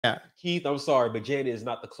Yeah. Keith, I'm sorry, but Janet is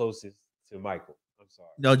not the closest to Michael. I'm sorry.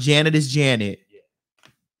 No, Janet is Janet.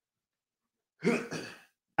 Yeah.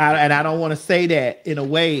 And I don't want to say that in a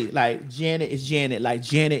way like Janet is Janet. Like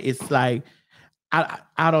Janet is like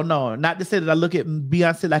I don't know. Not to say that I look at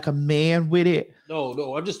Beyonce like a man with it. No,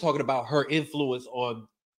 I'm just talking about her influence on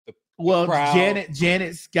the Well, crowd.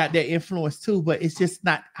 Janet's got that influence too, but it's just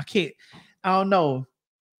not. I don't know.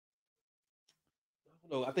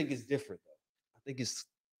 No, I think it's different though. I think it's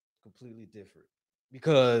completely different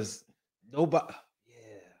because nobody.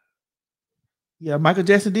 Yeah, Michael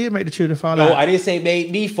Jackson did make the children fall out. No, I didn't say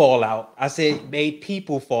made me fall out. I said made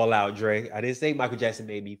people fall out, Dre. I didn't say Michael Jackson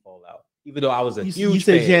made me fall out. Even though I was a huge fan. You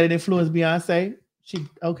said Janet influenced Beyonce? She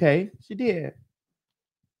did.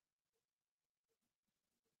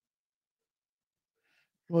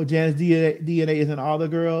 Well, Janet's DNA is in all the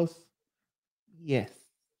girls? Yes.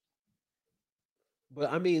 But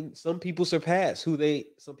I mean, some people surpass I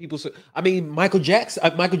mean, Michael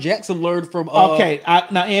Jackson learned from Okay,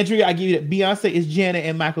 now Andrea, I give you that. Beyonce is Janet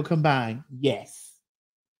and Michael combined. Yes.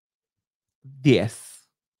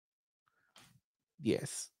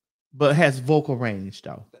 But has vocal range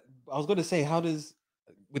though. I was gonna say, how does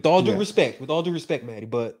with all due respect, Maddie,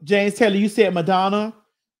 but James Taylor, you said Madonna.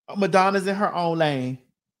 Madonna's in her own lane.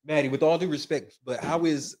 Maddie, with all due respect, but how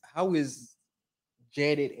is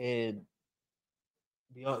Janet and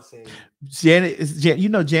Beyonce?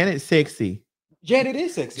 Janet's sexy. Janet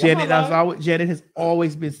is sexy. Janet has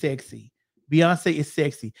always been sexy. Beyonce is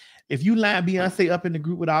sexy. If you line Beyonce up in the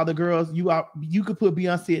group with all the girls, you could put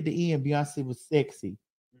Beyonce at the end. Beyonce was sexy.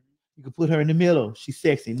 You could put her in the middle. She's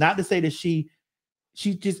sexy. Not to say that she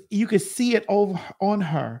just, you could see it over on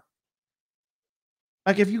her.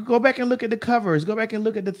 Like if you go back and look at the covers, go back and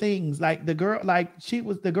look at the things, like the girl, like she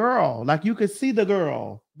was the girl, like you could see the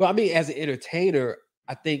girl. But I mean, as an entertainer,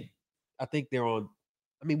 I think they're on.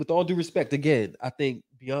 I mean, with all due respect, again, I think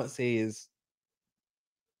Beyonce is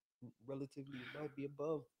relatively might be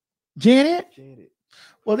above Janet.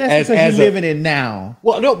 Well, that's because you're living in now.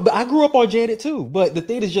 Well, no, but I grew up on Janet too. But the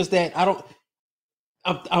thing is just that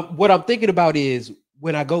what I'm thinking about is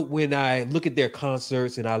when I look at their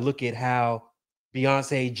concerts and I look at how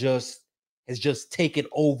Beyonce has just taken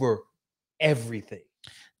over everything.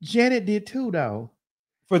 Janet did too, though.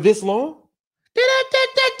 For this long?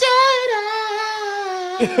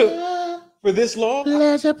 For this long?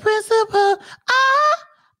 Pleasure principle.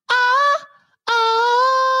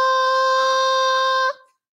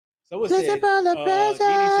 Someone said, Nene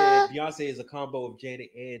said Beyonce is a combo of Janet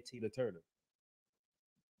and Tina Turner.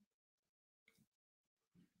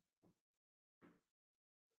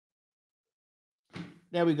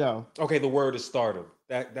 There we go. Okay, the word is stardom.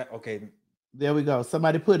 Okay. There we go.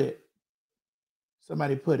 Somebody put it.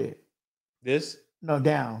 This? No,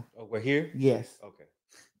 down. Oh, we're here? Yes. Okay.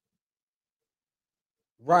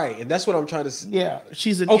 Right, and that's what I'm trying to say. Yeah,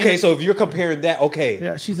 she's okay. So if you're comparing that, okay,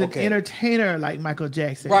 yeah, she's an entertainer like Michael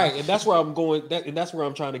Jackson, right? And that's where I'm going. And that's where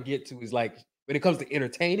I'm trying to get to is like when it comes to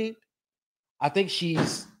entertaining, I think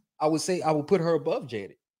I would say I would put her above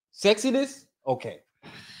Janet. Sexiness, okay,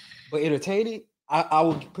 but entertaining, I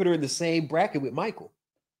would put her in the same bracket with Michael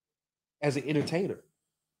as an entertainer.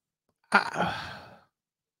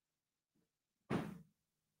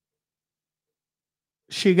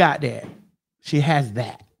 She got that. She has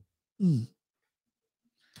that. You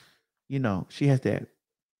know, she has that.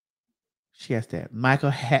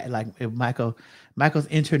 Michael had Michael's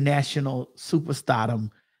international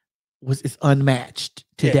superstardom is unmatched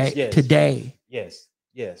today. Yes. Today. Yes.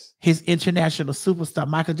 His international superstar,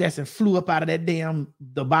 Michael Jackson, flew up out of the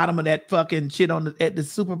bottom of that fucking shit at the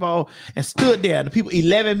Super Bowl and stood there. The people,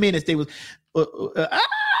 11 minutes, they was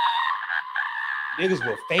niggas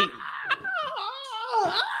were fainting.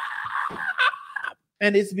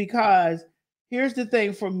 And it's because, here's the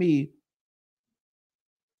thing for me.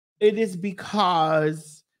 It is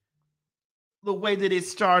because the way that it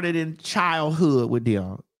started in childhood with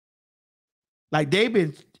them. Like they've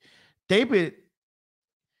been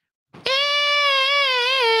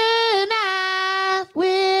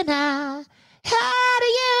when I had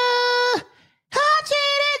you, I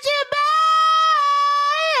treated you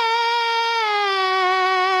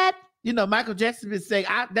bad. You know, Michael Jackson been saying,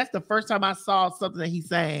 that's the first time I saw something that he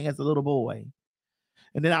sang as a little boy.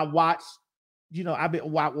 And then I watched, you know, I've been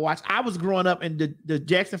watch. I was growing up and the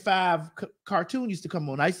Jackson 5 cartoon used to come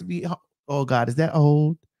on. I used to be, oh God, is that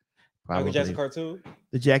old? Probably. Michael Jackson cartoon?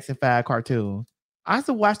 The Jackson 5 cartoon. I used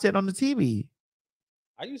to watch that on the TV.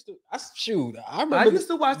 I used to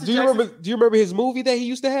watch the do you remember his movie that he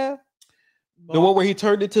used to have? The one where he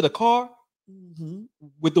turned into the car? Mm-hmm.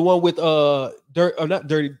 with the one with dirt or not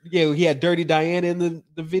dirty. Yeah, he had Dirty Diana in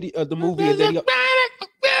the video, the movie, and then he.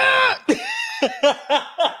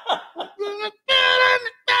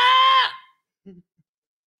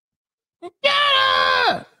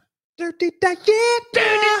 Dirty Diana.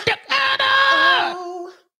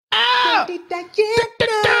 Oh, Dirty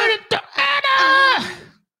Diana.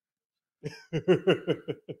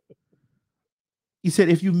 He said,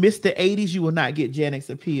 if you miss the 80s, you will not get Janet's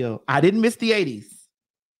appeal. I didn't miss the 80s.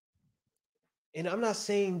 And I'm not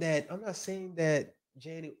saying that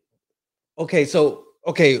Janet. Okay, so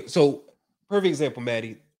perfect example,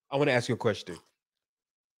 Maddie. I want to ask you a question.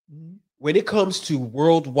 Mm-hmm. When it comes to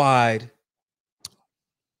worldwide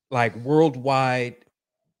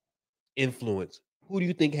influence, who do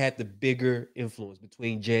you think had the bigger influence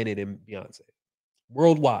between Janet and Beyonce?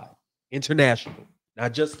 Worldwide, international,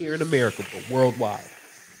 not just here in America, but worldwide.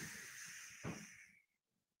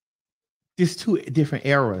 There's two different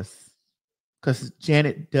eras, because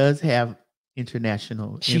Janet does have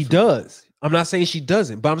international. She does. I'm not saying she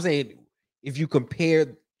doesn't, but I'm saying if you compare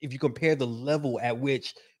the level at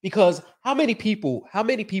which, because how many people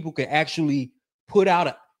can actually put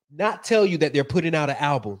out not tell you that they're putting out an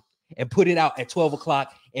album and put it out at 12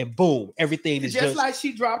 o'clock and boom, everything is just like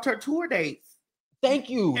she dropped her tour dates. Thank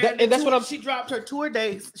you. And that's what she dropped her tour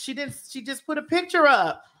dates. She just put a picture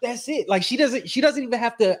up. That's it. Like she doesn't even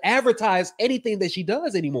have to advertise anything that she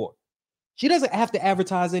does anymore. She doesn't have to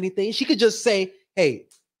advertise anything. She could just say, hey,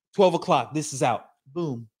 12 o'clock, this is out.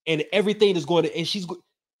 Boom. And everything is going to, and she's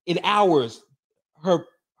in hours, her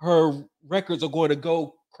records are going to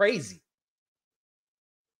go crazy.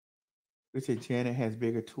 Richard, Janet has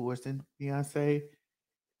bigger tours than Beyonce,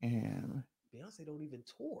 and Beyonce don't even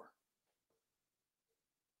tour.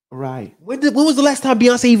 Right. When was the last time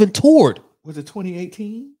Beyonce even toured? Was it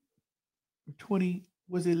 2018?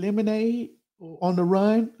 Was it Lemonade? On the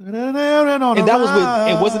Run? And that was with,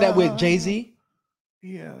 and wasn't that with Jay-Z?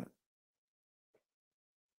 Yeah.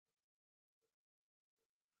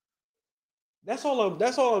 That's all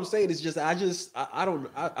I'm saying is just I'm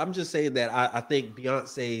just saying that I think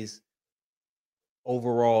Beyonce's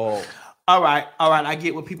overall. All right. I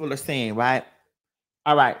get what people are saying, right?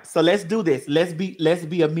 All right. So let's do this. Let's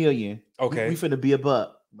be a million. Okay. We finna be a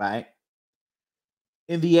buck, right?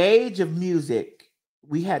 In the age of music,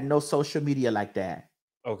 we had no social media like that.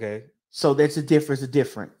 Okay. So there's a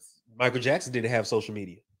difference. Michael Jackson didn't have social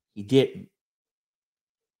media. He didn't.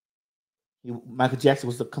 Michael Jackson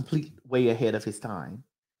was a complete way ahead of his time.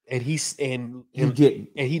 And he didn't.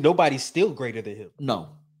 And nobody's still greater than him. No.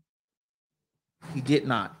 He did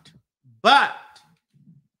not. But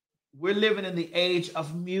we're living in the age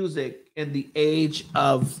of music, we're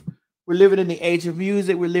living in the age of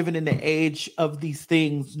music. We're living in the age of these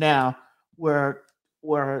things now where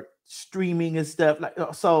streaming and stuff, like,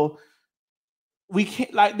 so we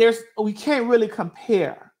can't really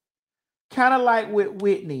compare. Kind of like with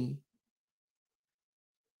Whitney.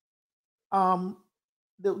 The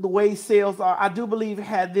way sales are, I do believe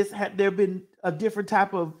had there been a different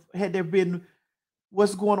type of, had there been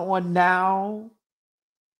what's going on now,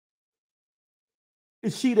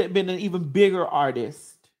 she'd have been an even bigger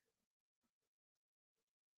artist.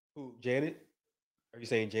 Who, Janet? Are you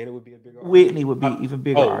saying Janet would be a bigger artist? Whitney would be even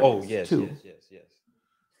bigger artist. Oh, yes, too. Yes.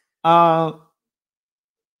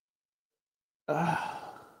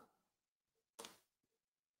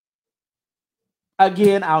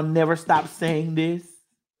 Again, I'll never stop saying this.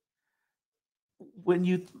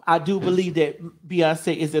 I do believe that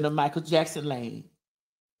Beyonce is in a Michael Jackson lane.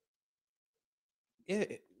 Yeah,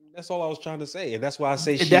 that's all I was trying to say, and that's why I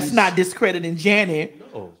say that's not discrediting Janet.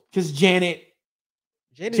 No, because Janet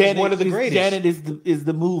is one of the greatest. Janet is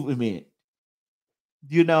the movement.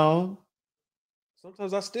 You know.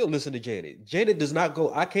 Sometimes I still listen to Janet. Janet does not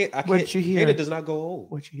go. I can't. What you hear? Janet does not go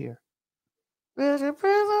old. What you hear?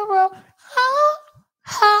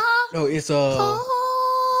 No, it's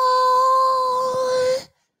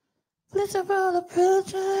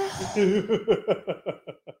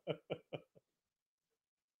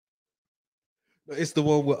it's the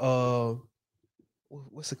one with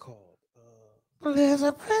what's it called? There's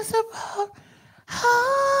a principle.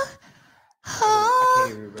 I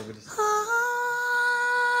can't even remember this.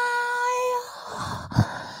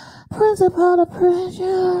 Principle of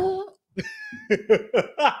pressure.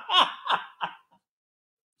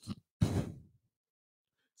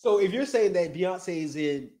 So if you're saying that Beyonce is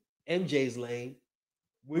in MJ's lane,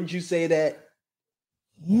 wouldn't you say that?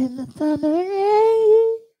 In the thunder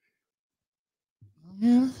rain,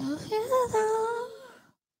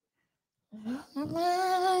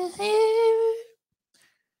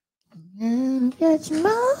 catch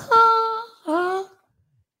my heart.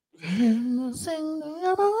 Sing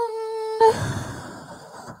along.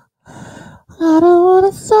 I don't want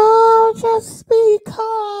a song just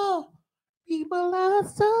because people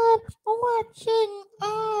outside watching.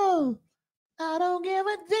 Oh, I don't give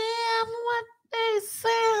a damn what they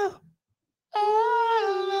say.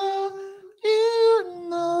 Oh, you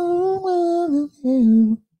know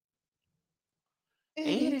you.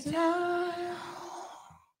 Anytime,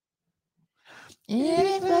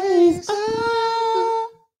 any place. Oh,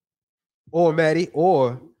 Or Maddie,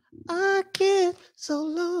 or I get so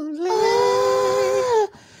lonely. Oh,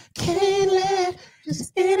 can't let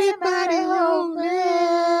just anybody hold me.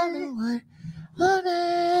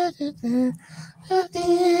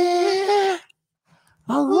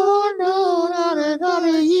 Oh no, not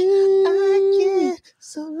you. I get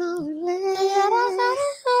so lonely. Can't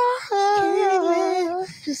let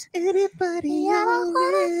just anybody hold me.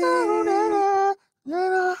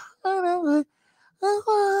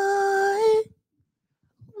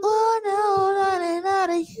 Oh no, not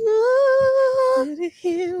you. Did you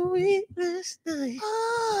hear me last night?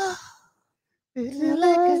 Feel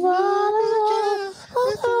like another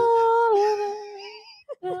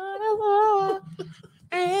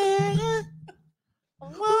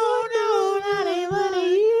oh no, not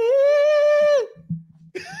you.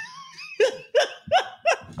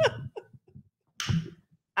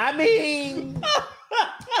 I mean,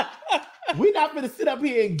 we're not gonna sit up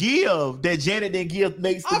here and give that Janet didn't give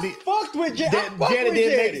makes the I fucked with Janet. that Janet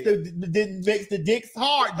didn't makes the dicks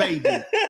hard, baby.